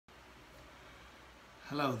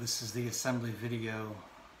Hello, this is the assembly video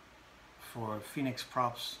for Phoenix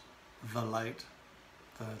Props The Light,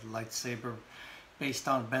 the lightsaber based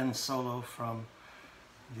on Ben Solo from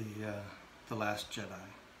the Last Jedi.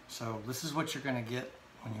 So this is what you're going to get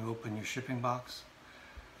when you open your shipping box.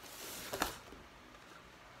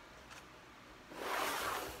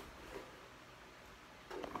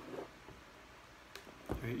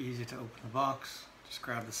 Very easy to open the box. Just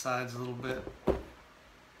grab the sides a little bit,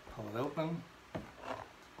 pull it open.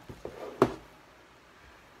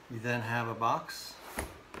 You then have a box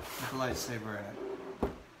with a lightsaber in it.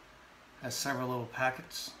 Has several little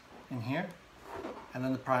packets in here, and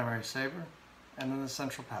then the primary saber, and then the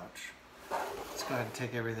central pouch. Let's go ahead and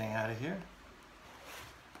take everything out of here.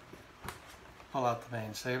 Pull out the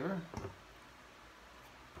main saber.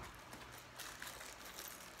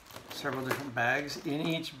 Several different bags. In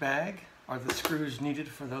each bag are the screws needed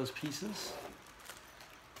for those pieces.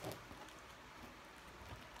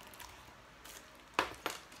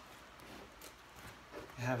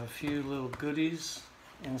 Have a few little goodies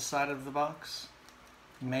inside of the box.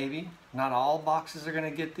 Maybe. Not all boxes are going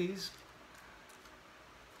to get these.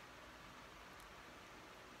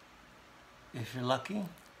 If you're lucky,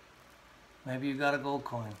 maybe you got a gold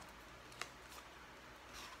coin.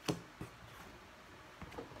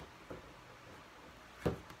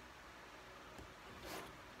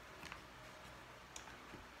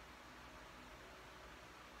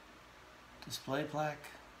 Display plaque.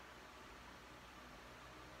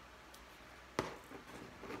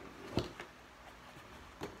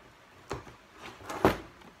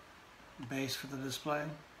 Base for the display.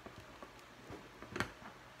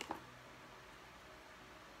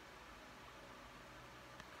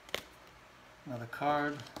 Another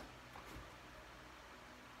card.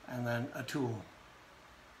 And then a tool.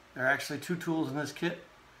 There are actually two tools in this kit.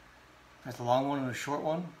 There's a long one and a short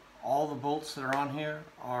one. All the bolts that are on here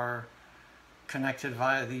are connected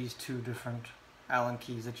via these two different Allen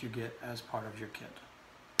keys that you get as part of your kit.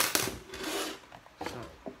 So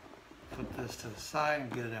put this to the side and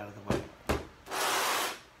get it out of the way.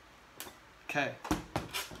 Okay,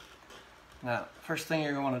 now first thing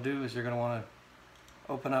you're going to want to do is you're going to want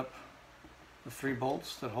to open up the three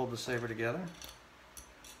bolts that hold the saber together.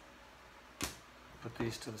 Put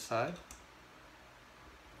these to the side.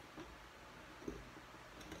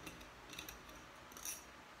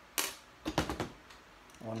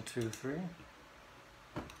 One, two, three.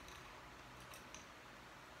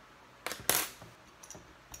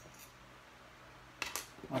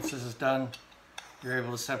 Once this is done, you're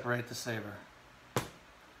able to separate the saber.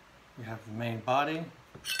 You have the main body,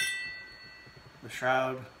 the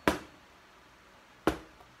shroud,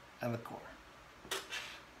 and the core. What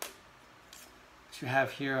you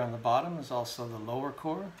have here on the bottom is also the lower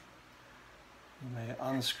core. You may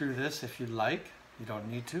unscrew this if you'd like. You don't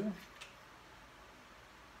need to.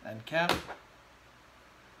 End cap.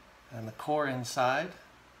 And the core inside.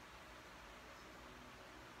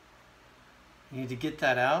 You need to get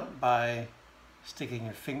that out by sticking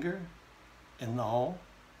your finger in the hole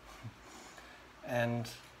and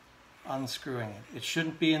unscrewing it. It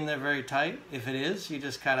shouldn't be in there very tight. If it is, you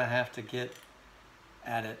just kind of have to get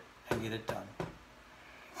at it and get it done.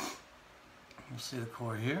 You see the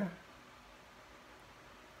core here.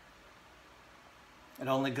 It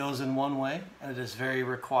only goes in one way, and it is very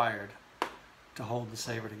required to hold the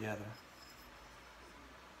saber together.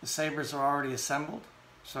 The sabers are already assembled,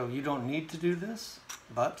 so you don't need to do this,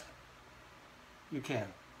 but you can.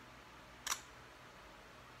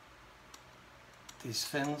 These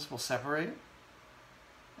fins will separate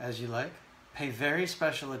as you like. Pay very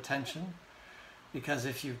special attention, because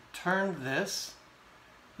if you turn this,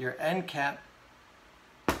 your end cap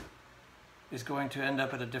is going to end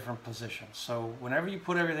up at a different position. So whenever you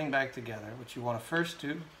put everything back together, what you want to first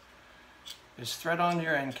do is thread on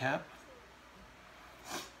your end cap.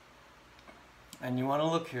 And you want to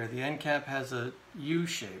look here. The end cap has a U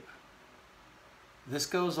shape. This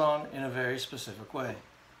goes on in a very specific way.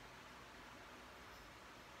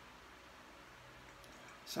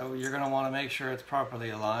 So you're going to want to make sure it's properly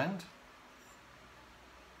aligned.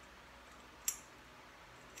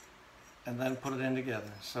 And then put it in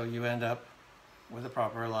together so you end up with a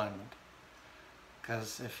proper alignment.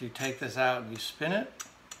 Because if you take this out and you spin it,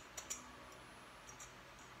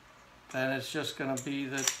 then it's just going to be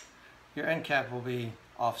that your end cap will be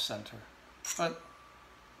off center. But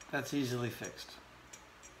that's easily fixed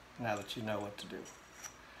now that you know what to do.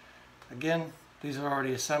 Again, these are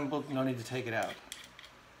already assembled, no need to take it out.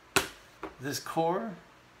 This core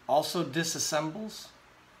also disassembles,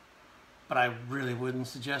 but I really wouldn't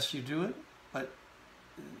suggest you do it, but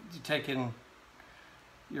you take in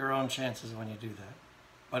your own chances when you do that.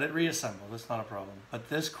 but it reassembled. It's not a problem. But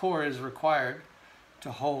this core is required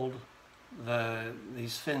to hold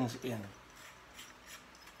these fins in.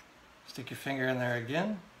 Stick your finger in there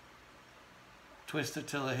again. Twist it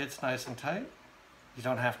till it hits nice and tight. You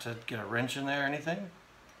don't have to get a wrench in there or anything.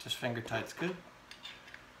 Just finger tight's good.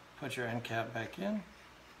 Put your end cap back in.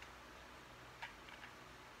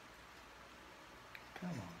 Come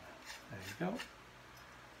on, there you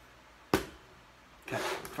go. Okay,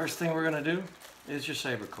 first thing we're going to do is your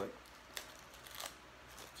saber clip.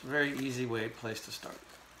 It's a very easy place to start.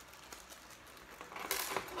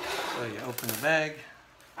 So you open the bag,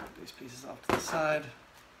 put these pieces off to the side.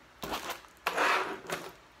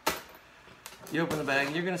 You open the bag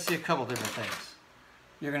and you're going to see a couple different things.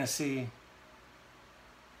 You're going to see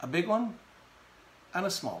a big one and a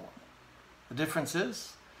small one. The difference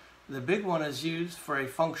is the big one is used for a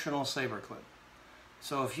functional saber clip.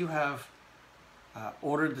 So if you have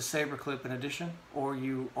ordered the saber clip in addition, or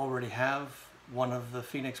you already have one of the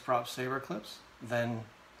Phoenix Prop saber clips, then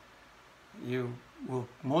you will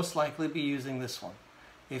most likely be using this one.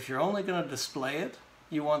 If you're only going to display it,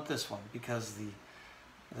 you want this one because the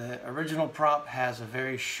original prop has a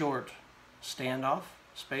very short standoff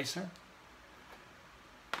spacer,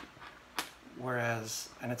 whereas,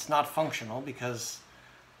 and it's not functional because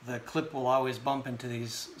the clip will always bump into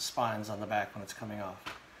these spines on the back when it's coming off.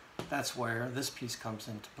 That's where this piece comes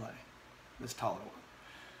into play, this taller one.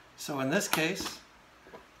 So in this case,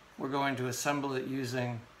 we're going to assemble it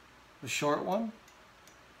using the short one,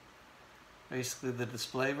 basically the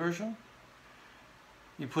display version.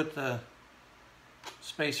 You put the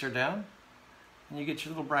spacer down and you get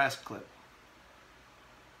your little brass clip.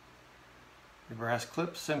 Your brass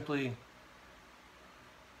clip simply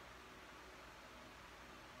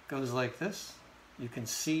goes like this. You can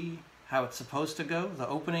see how it's supposed to go. The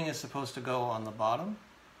opening is supposed to go on the bottom,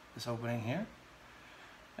 this opening here.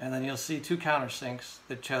 And then you'll see two countersinks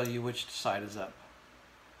that tell you which side is up.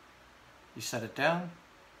 You set it down.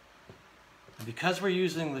 And because we're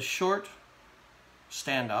using the short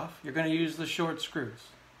standoff, you're going to use the short screws.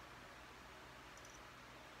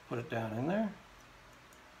 Put it down in there.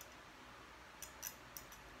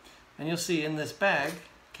 And you'll see in this bag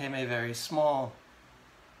came a very small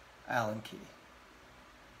Allen key.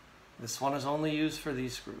 This one is only used for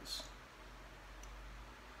these screws.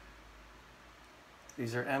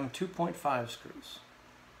 These are M2.5 screws.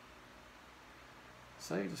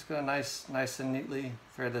 So you're just going to nice and neatly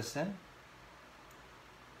thread this in.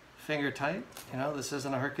 Finger tight. You know, this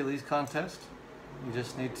isn't a Hercules contest. You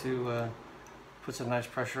just need to put some nice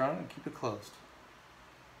pressure on it and keep it closed.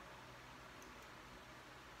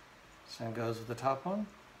 Same goes with the top one.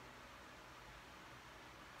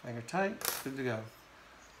 Finger tight, good to go.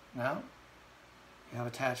 Now, you have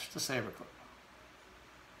attached the saber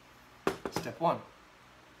clip. Step one.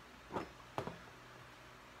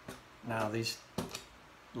 Now these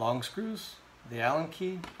long screws, the Allen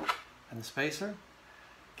key, and the spacer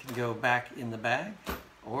can go back in the bag,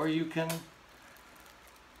 or you can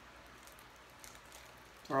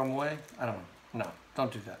throw them away. I don't know. No,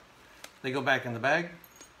 don't do that. They go back in the bag,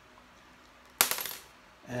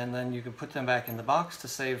 and then you can put them back in the box to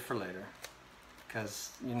save for later,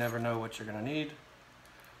 because you never know what you're going to need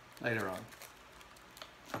later on.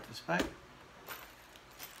 Put this back.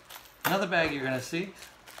 Another bag you're going to see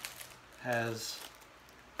has,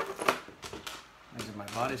 these are my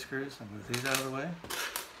body screws. I'll move these out of the way.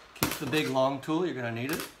 Keep the big long tool, you're going to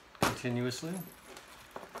need it continuously.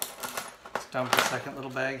 Let's dump the second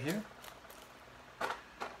little bag here.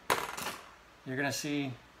 You're going to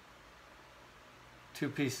see two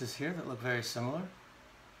pieces here that look very similar.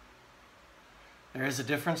 There is a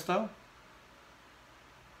difference though.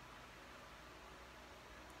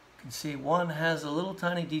 You can see one has a little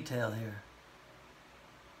tiny detail here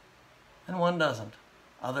and one doesn't.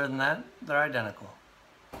 Other than that, they're identical.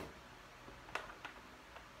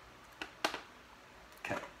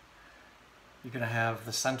 Okay, you're going to have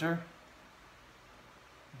the center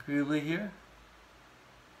greeley here.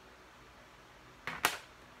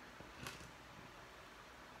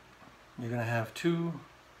 You're going to have two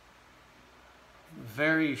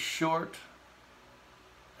very short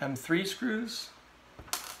M3 screws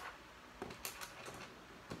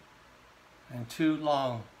and two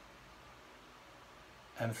long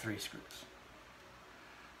M3 screws.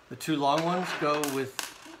 The two long ones go with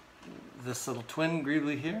this little twin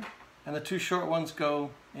greeley here, and the two short ones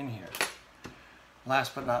go in here.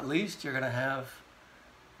 Last but not least, you're going to have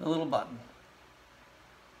a little button.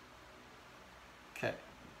 Okay.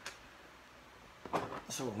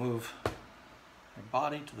 So we'll move our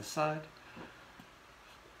body to the side.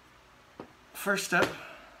 First step,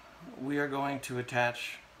 we are going to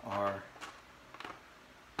attach our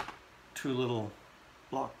two little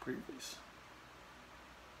block greablies.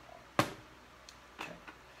 Okay.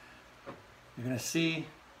 You're going to see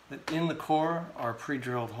that in the core are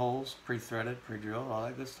pre-drilled holes, pre-threaded, pre-drilled, all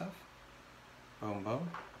that good stuff. Boom, boom.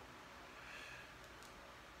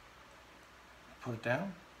 Put it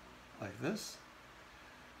down like this.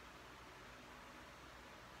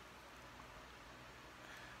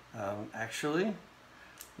 Actually,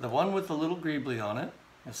 the one with the little greebly on it,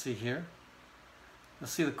 you'll see here, you'll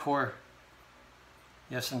see the core.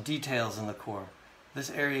 You have some details in the core. This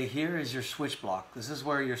area here is your switch block. This is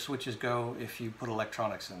where your switches go if you put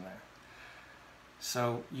electronics in there.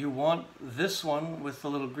 So you want this one with the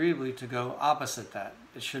little greebly to go opposite that.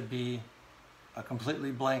 It should be a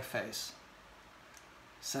completely blank face.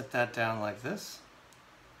 Set that down like this.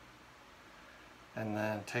 And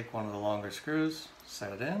then take one of the longer screws,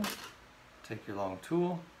 set it in, take your long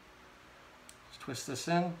tool, just twist this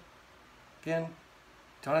in. Again,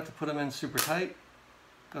 don't have to put them in super tight,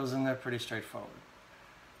 goes in there pretty straightforward.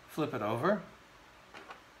 Flip it over.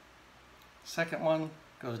 Second one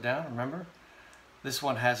goes down, remember? This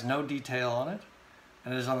one has no detail on it,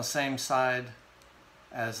 and it is on the same side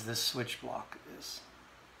as this switch block is.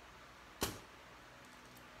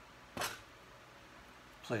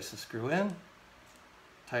 Place the screw in.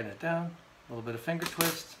 Tighten it down, a little bit of finger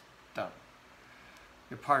twist, done.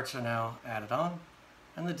 Your parts are now added on,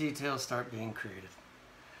 and the details start being created.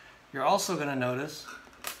 You're also going to notice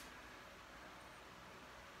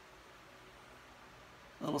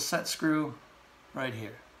a little set screw right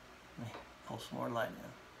here. Let me pull some more light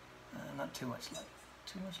in. Not too much light.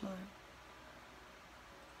 Too much light?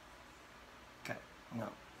 Okay, no,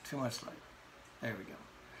 too much light. There we go.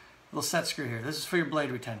 Little set screw here. This is for your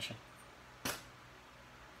blade retention.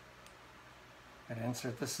 Gotta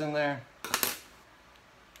insert this in there.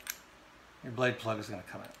 Your blade plug is going to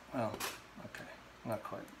come out. Well, okay, not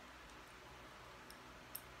quite.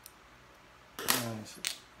 Let me see.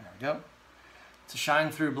 There we go. It's a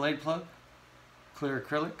shine-through blade plug, clear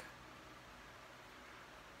acrylic.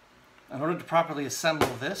 In order to properly assemble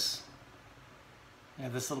this, you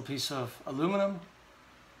have this little piece of aluminum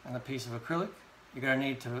and a piece of acrylic. You're going to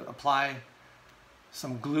need to apply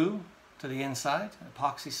some glue to the inside,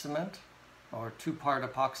 epoxy cement, or 2-part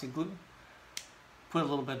epoxy glue. Put a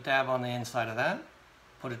little bit dab on the inside of that,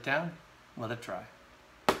 put it down, let it dry.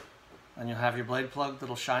 And you'll have your blade plug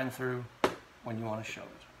that'll shine through when you want to show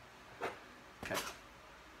it. Okay.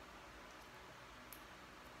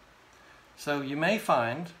 So you may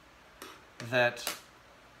find that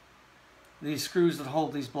these screws that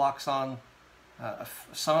hold these blocks on,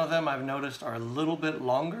 some of them I've noticed are a little bit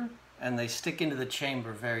longer and they stick into the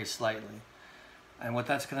chamber very slightly. And what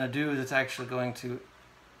that's going to do is it's actually going to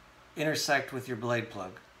intersect with your blade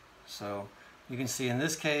plug. So you can see in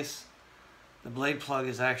this case, the blade plug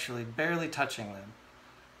is actually barely touching them.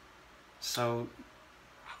 So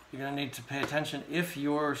you're going to need to pay attention. If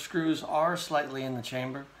your screws are slightly in the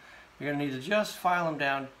chamber, you're going to need to just file them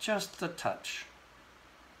down just a touch.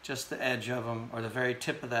 Just the edge of them, or the very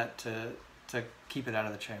tip of that to keep it out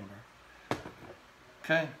of the chamber.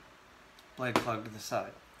 Okay, blade plug to the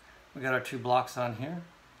side. We got our 2 blocks on here.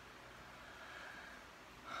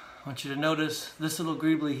 I want you to notice this little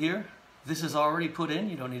greebly here. This is already put in.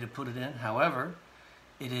 You don't need to put it in. However,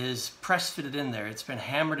 it is press fitted in there. It's been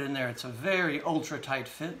hammered in there. It's a very ultra tight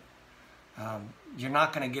fit. You're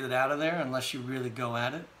not going to get it out of there unless you really go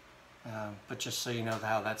at it. But just so you know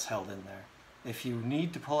how that's held in there. If you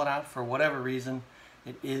need to pull it out for whatever reason,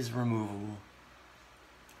 it is removable.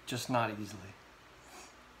 Just not easily.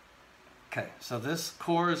 Okay, so this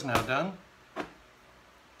core is now done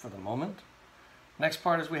for the moment. Next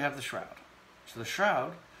part is we have the shroud. So the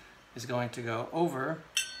shroud is going to go over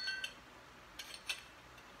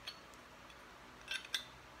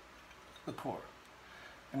the core.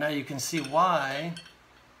 And now you can see why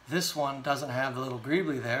this one doesn't have the little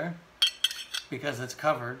greebly there, because it's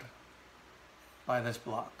covered by this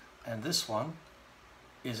block. And this one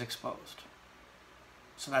is exposed.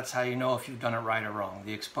 So that's how you know if you've done it right or wrong.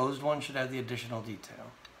 The exposed one should have the additional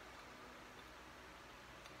detail.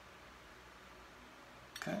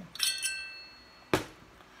 Okay.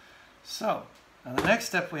 So, now the next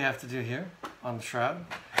step we have to do here on the shroud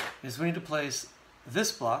is we need to place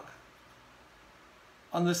this block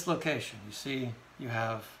on this location. You see you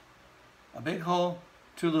have a big hole,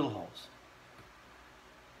 2 little holes.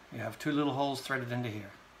 You have 2 little holes threaded into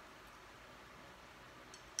here.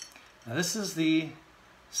 Now this is the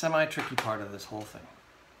semi-tricky part of this whole thing.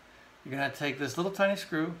 You're going to take this little tiny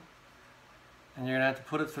screw and you're going to have to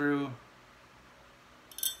put it through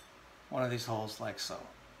one of these holes like so.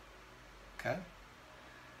 Okay?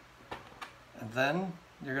 And then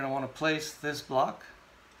you're going to want to place this block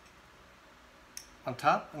on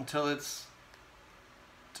top until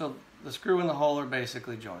the screw and the hole are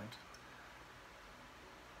basically joined.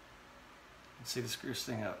 You can see the screw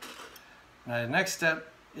sticking up. Now the next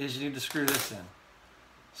step is you need to screw this in.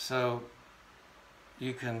 So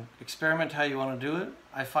you can experiment how you want to do it.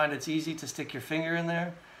 I find it's easy to stick your finger in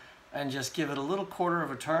there and just give it a little quarter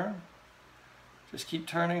of a turn. Just keep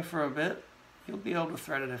turning for a bit. You'll be able to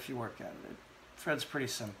thread it if you work at it. It threads pretty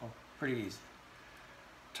simple, pretty easy.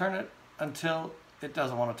 Turn it until it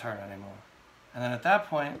doesn't want to turn anymore. And then at that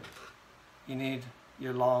point, you need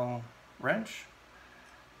your long wrench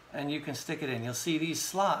and you can stick it in. You'll see these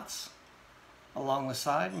slots along the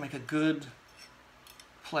side make a good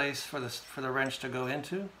place for the wrench to go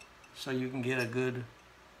into, so you can get a good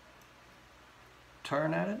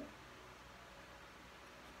turn at it.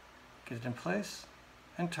 Get it in place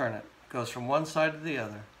and turn it. It goes from one side to the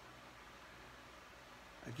other.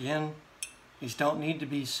 Again, these don't need to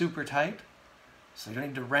be super tight, so you don't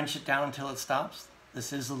need to wrench it down until it stops.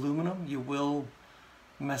 This is aluminum. You will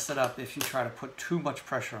mess it up if you try to put too much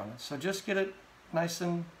pressure on it. So just get it nice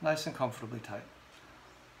and comfortably tight.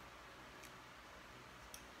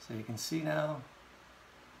 So you can see now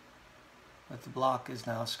that the block is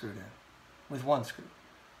now screwed in with one screw.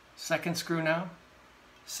 Second screw now,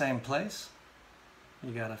 same place.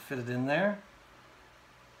 You gotta fit it in there.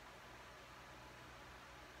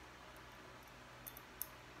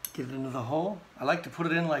 Get it into the hole. I like to put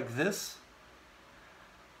it in like this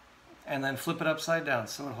and then flip it upside down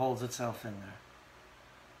so it holds itself in there.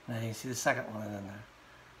 Now you can see the second one in there.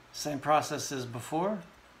 Same process as before.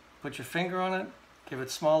 Put your finger on it, give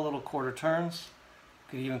it small little quarter turns.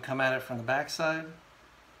 You could even come at it from the back side.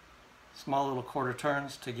 Small little quarter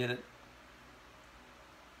turns to get it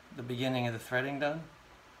the beginning of the threading done.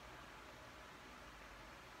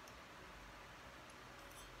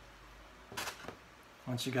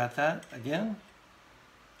 Once you got that, again,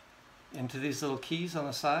 into these little keys on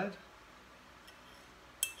the side,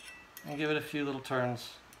 and give it a few little turns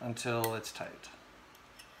until it's tight.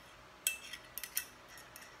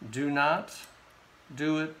 Do not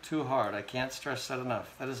do it too hard. I can't stress that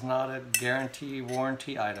enough. That is not a guarantee,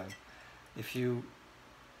 warranty item. If you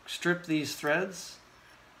strip these threads,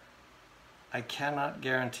 I cannot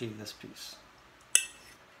guarantee this piece.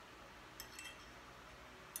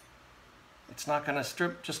 It's not going to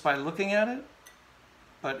strip just by looking at it,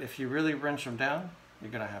 but if you really wrench them down,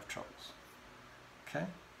 you're going to have troubles. Okay?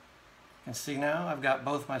 You can see now I've got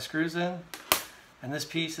both my screws in, and this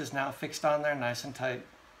piece is now fixed on there nice and tight.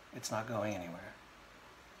 It's not going anywhere.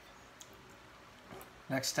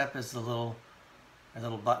 Next step is the little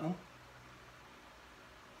button.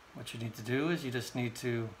 What you need to do is you just need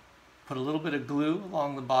to put a little bit of glue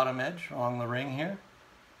along the bottom edge, along the ring here.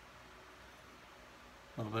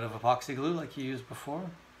 A little bit of epoxy glue like you used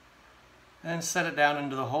before. And set it down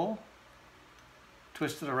into the hole.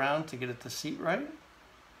 Twist it around to get it to seat right.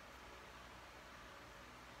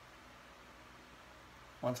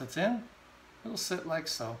 Once it's in, it'll sit like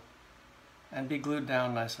so and be glued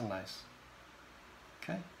down nice and nice.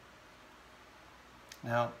 Okay?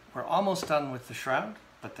 Now, we're almost done with the shroud,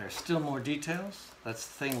 but there's still more details. That's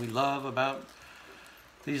the thing we love about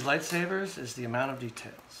these lightsabers, is the amount of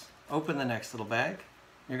details. Open the next little bag.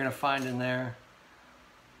 You're going to find in there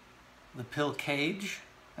the pill cage,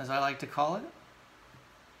 as I like to call it.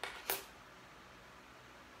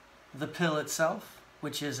 The pill itself,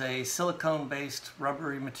 which is a silicone-based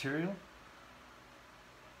rubbery material.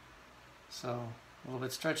 So a little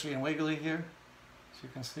bit stretchy and wiggly here, as you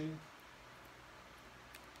can see.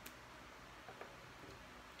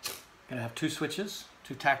 You're going to have two switches,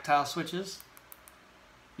 two tactile switches.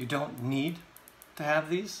 You don't need to have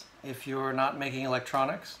these if you're not making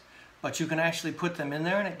electronics, but you can actually put them in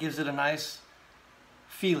there and it gives it a nice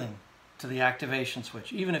feeling to the activation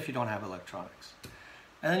switch, even if you don't have electronics.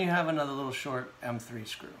 And then you have another little short M3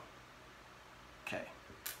 screw. Okay.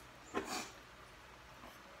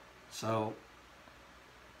 So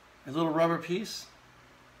a little rubber piece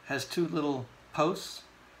has two little posts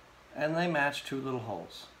and they match two little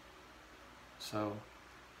holes. So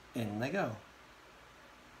in they go.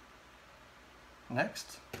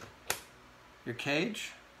 Next, your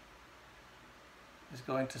cage is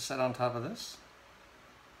going to sit on top of this.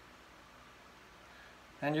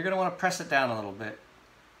 And you're going to want to press it down a little bit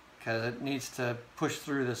because it needs to push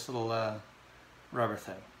through this little rubber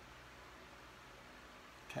thing.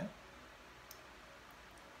 Okay.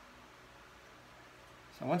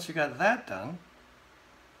 So once you got that done,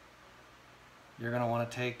 you're going to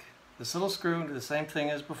want to take this little screw and do the same thing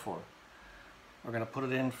as before. We're going to put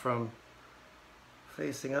it in from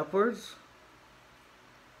facing upwards.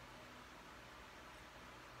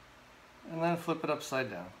 And then flip it upside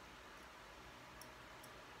down.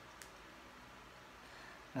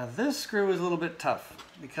 Now this screw is a little bit tough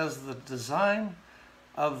because of the design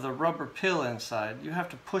of the rubber pill inside. You have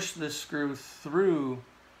to push this screw through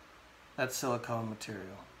that silicone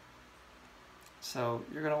material. So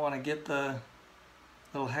you're going to want to get the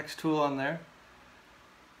little hex tool on there,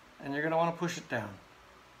 and you're going to want to push it down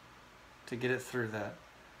to get it through that,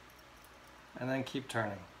 and then keep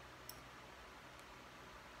turning.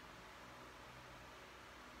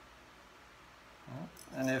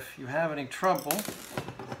 And if you have any trouble,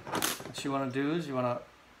 what you want to do is you want to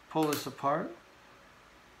pull this apart,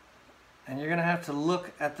 and you're going to have to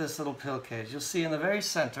look at this little pill cage. You'll see in the very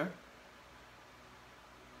center,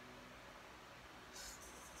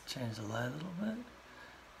 change the light a little bit, in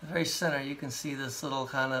the very center you can see this little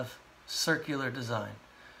kind of circular design.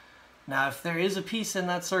 Now if there is a piece in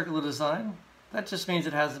that circular design, that just means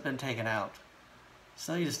it hasn't been taken out.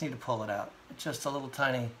 So you just need to pull it out. It's just a little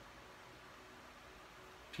tiny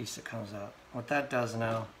piece that comes out. What that does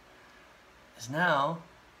now is now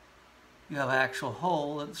you have an actual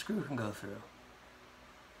hole that the screw can go through.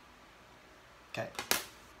 Okay.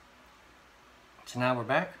 So now we're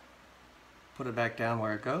back. Put it back down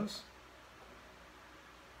where it goes.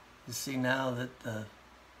 You see now that the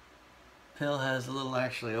pill has a little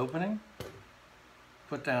actually opening.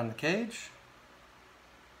 Put down the cage.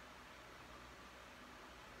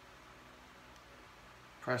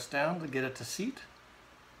 Press down to get it to seat.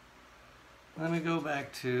 And then we go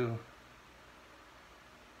back to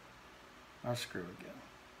our screw again.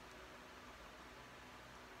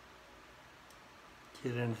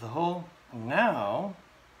 Get it into the hole. And now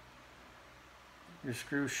your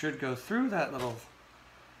screw should go through that little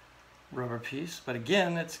rubber piece, but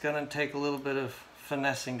again it's going to take a little bit of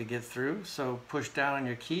finessing to get through, so push down on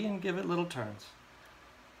your key and give it little turns.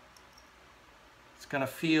 It's going to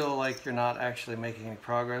feel like you're not actually making any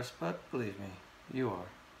progress, but believe me, you are.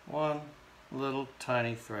 One little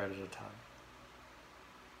tiny thread at a time.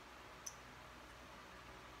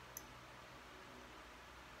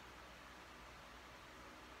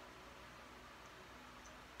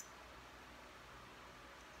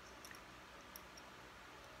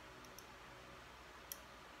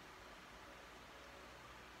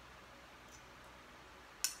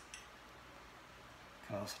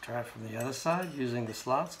 You can also try it from the other side using the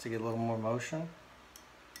slots to get a little more motion.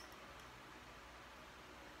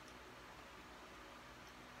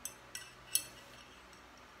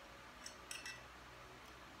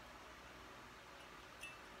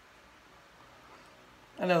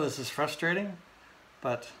 I know this is frustrating,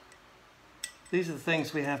 but these are the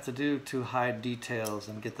things we have to do to hide details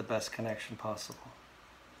and get the best connection possible.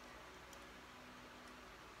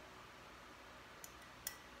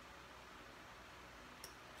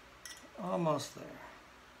 Almost there.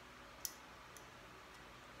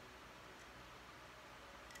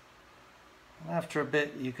 And after a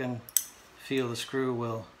bit, you can feel the screw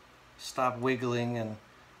will stop wiggling and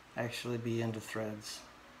actually be into threads.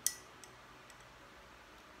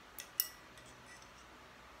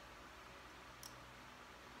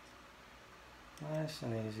 Nice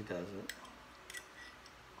and easy does it.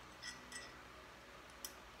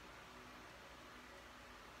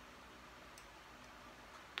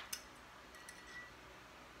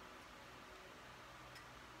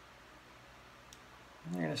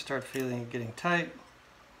 You're going to start feeling it getting tight.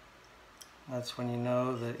 That's when you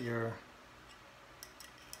know that you're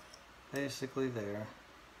basically there.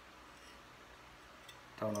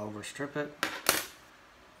 Don't overstrip it.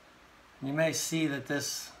 You may see that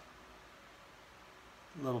this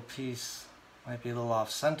little piece might be a little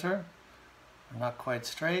off center, or not quite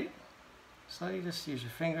straight, so you just use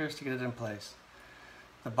your fingers to get it in place.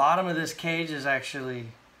 The bottom of this cage is actually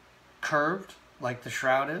curved like the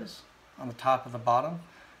shroud is on the top of the bottom,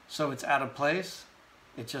 so it's out of place.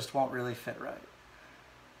 It just won't really fit right.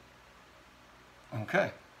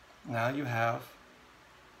 Okay, now you have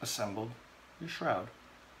assembled your shroud.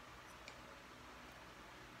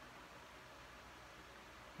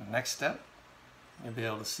 The next step, you'll be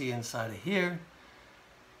able to see inside of here.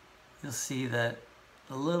 You'll see that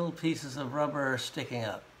the little pieces of rubber are sticking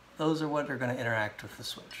up. Those are what are going to interact with the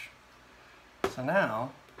switch. So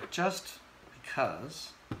now, just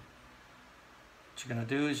because, what you're going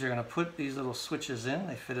to do is you're going to put these little switches in.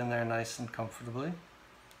 They fit in there nice and comfortably.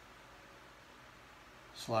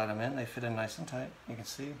 Slide them in. They fit in nice and tight. You can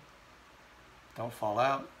see. Don't fall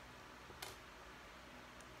out.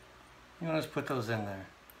 You want to just put those in there.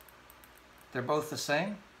 They're both the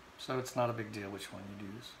same, so it's not a big deal which one you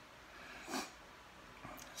use.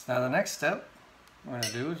 So now the next step what we're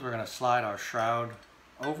going to do is we're going to slide our shroud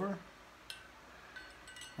over.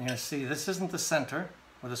 You're going to see this isn't the center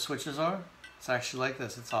where the switches are. It's actually like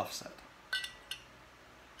this. It's offset.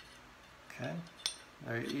 Okay.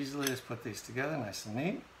 Very easily just put these together nice and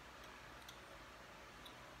neat.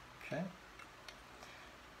 Okay.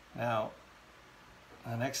 Now,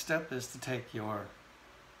 the next step is to take your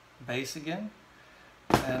base again,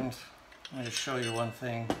 and let me just show you one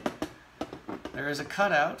thing. There is a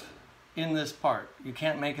cutout in this part. You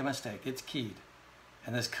can't make a mistake. It's keyed.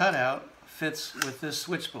 And this cutout fits with this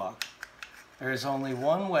switch block. There is only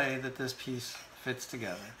one way that this piece fits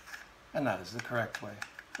together, and that is the correct way.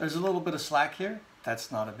 There's a little bit of slack here.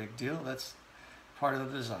 That's not a big deal. That's part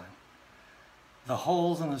of the design. The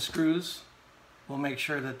holes in the screws will make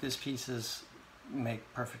sure that this pieces make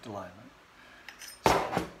perfect alignment. So,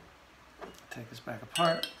 take this back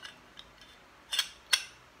apart,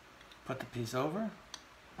 put the piece over.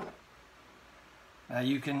 Now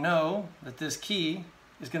you can know that this key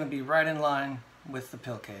is going to be right in line with the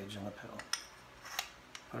pill cage and the pill.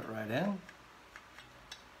 Put it right in.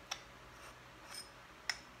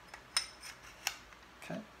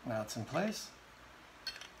 Okay, now it's in place.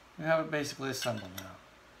 We have it basically assembled now.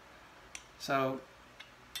 So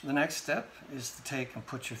the next step is to take and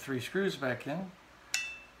put your 3 screws back in.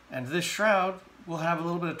 And this shroud will have a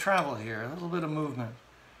little bit of travel here, a little bit of movement.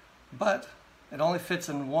 But it only fits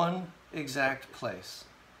in one exact place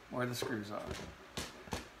where the screws are.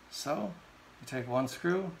 So you take one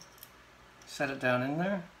screw, set it down in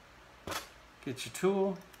there, get your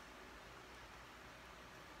tool,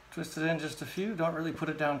 twist it in just a few. Don't really put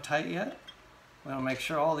it down tight yet. We want to make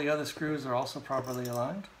sure all the other screws are also properly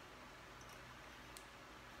aligned.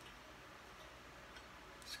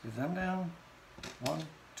 Screw them down. 1,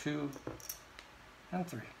 2, and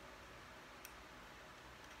 3.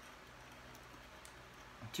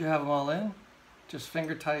 Once you have them all in, just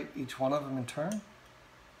finger tight each one of them in turn.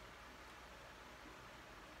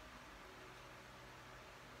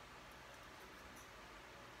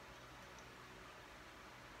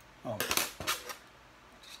 Oh,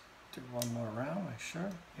 just do one more round, make sure.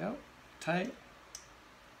 Yep, tight,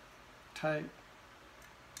 tight,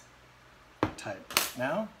 tight.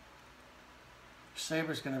 Now, your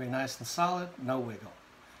saber is going to be nice and solid, no wiggle.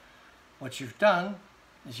 What you've done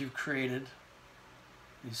is you've created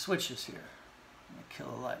these switches here. Let me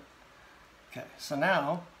kill the light. Okay, so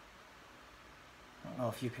now, I don't know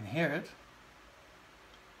if you can hear it,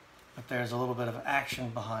 but there's a little bit of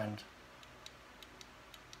action behind.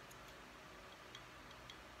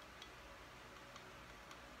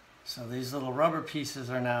 So these little rubber pieces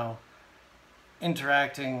are now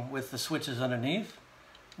interacting with the switches underneath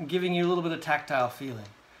and giving you a little bit of tactile feeling.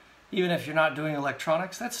 Even if you're not doing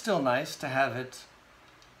electronics, that's still nice to have it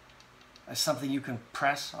as something you can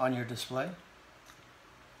press on your display.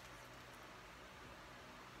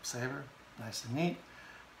 Saber, nice and neat.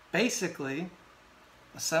 Basically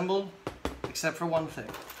assembled, except for one thing.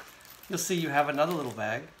 You'll see you have another little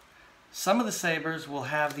bag. Some of the sabers will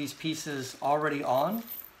have these pieces already on,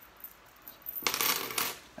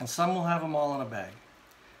 and some will have them all in a bag.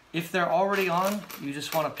 If they're already on, you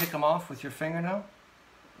just want to pick them off with your fingernail,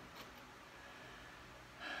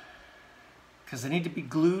 because they need to be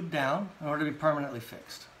glued down in order to be permanently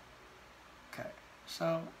fixed. Okay,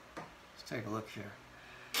 so let's take a look here.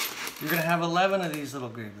 You're going to have 11 of these little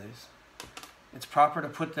greeblies. It's proper to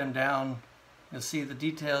put them down. You'll see the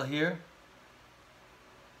detail here.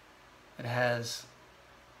 It has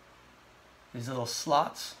these little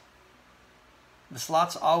slots. The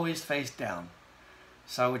slots always face down.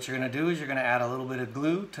 So what you're going to do is you're going to add a little bit of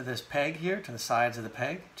glue to this peg here, to the sides of the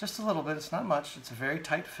peg. Just a little bit, it's not much, it's a very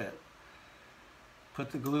tight fit.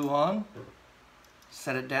 Put the glue on,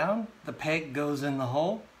 set it down, the peg goes in the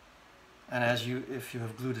hole, and if you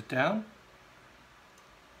have glued it down,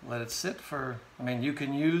 let it sit for, you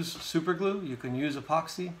can use super glue, you can use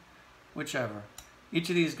epoxy, whichever. Each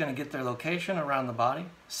of these is going to get their location around the body,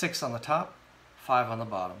 6 on the top, 5 on the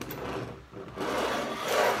bottom.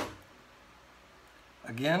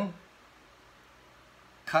 Again,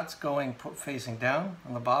 cuts going facing down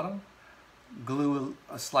on the bottom, glue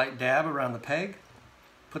a slight dab around the peg,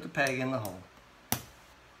 put the peg in the hole.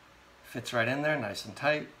 Fits right in there, nice and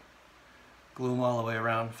tight. Glue them all the way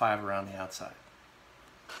around, 5 around the outside.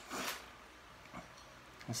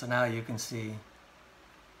 And so now you can see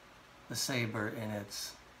the saber in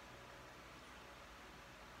its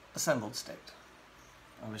assembled state.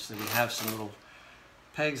 Obviously we have some little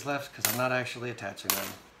pegs left because I'm not actually attaching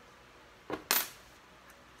them.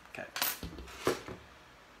 Okay.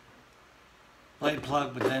 Blade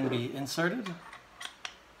plug would then be inserted.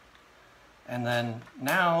 And then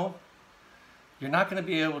now you're not going to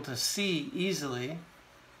be able to see easily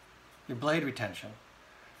your blade retention.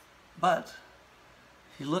 But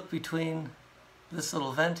if you look between this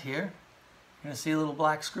little vent here, you're going to see a little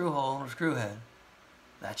black screw hole and a screw head.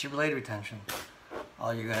 That's your blade retention.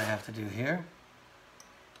 All you're going to have to do here,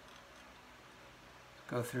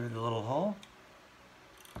 go through the little hole,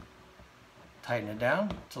 tighten it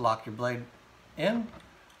down to lock your blade in,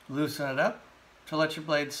 loosen it up to let your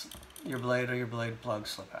blade or your blade plug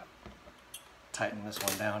slip out. Tighten this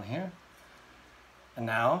one down here, and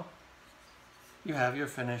now you have your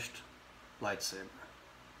finished lightsaber.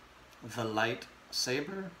 The Light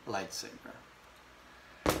Saber lightsaber.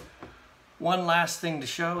 One last thing to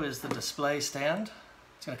show is the display stand.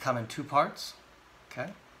 It's going to come in two parts.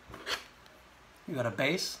 Okay. You got a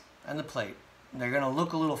base and the plate. They're going to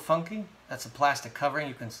look a little funky. That's a plastic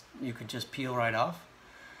covering you can just peel right off.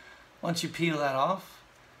 Once you peel that off,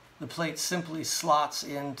 the plate simply slots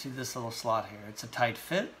into this little slot here. It's a tight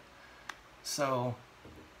fit, so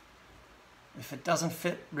if it doesn't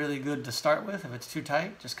fit really good to start with, if it's too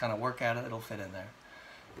tight, just kind of work at it, it'll fit in there.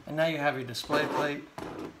 And now you have your display plate.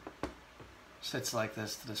 Sits like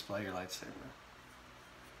this to display your lightsaber.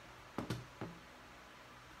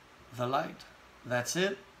 The Light. That's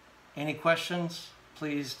it. Any questions,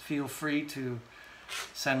 please feel free to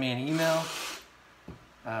send me an email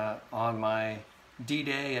on my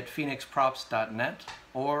dday@phoenixprops.net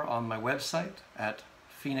or on my website at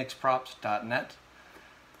phoenixprops.net.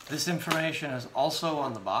 This information is also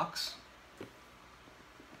on the box.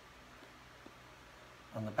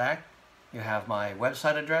 On the back, you have my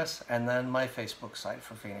website address and then my Facebook site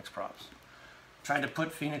for Phoenix Props. Trying to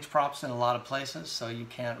put Phoenix Props in a lot of places so you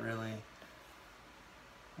can't really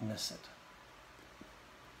miss it.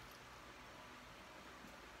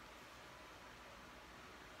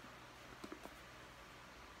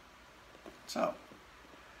 So,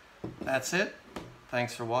 that's it.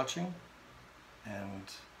 Thanks for watching, and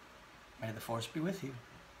may the Force be with you.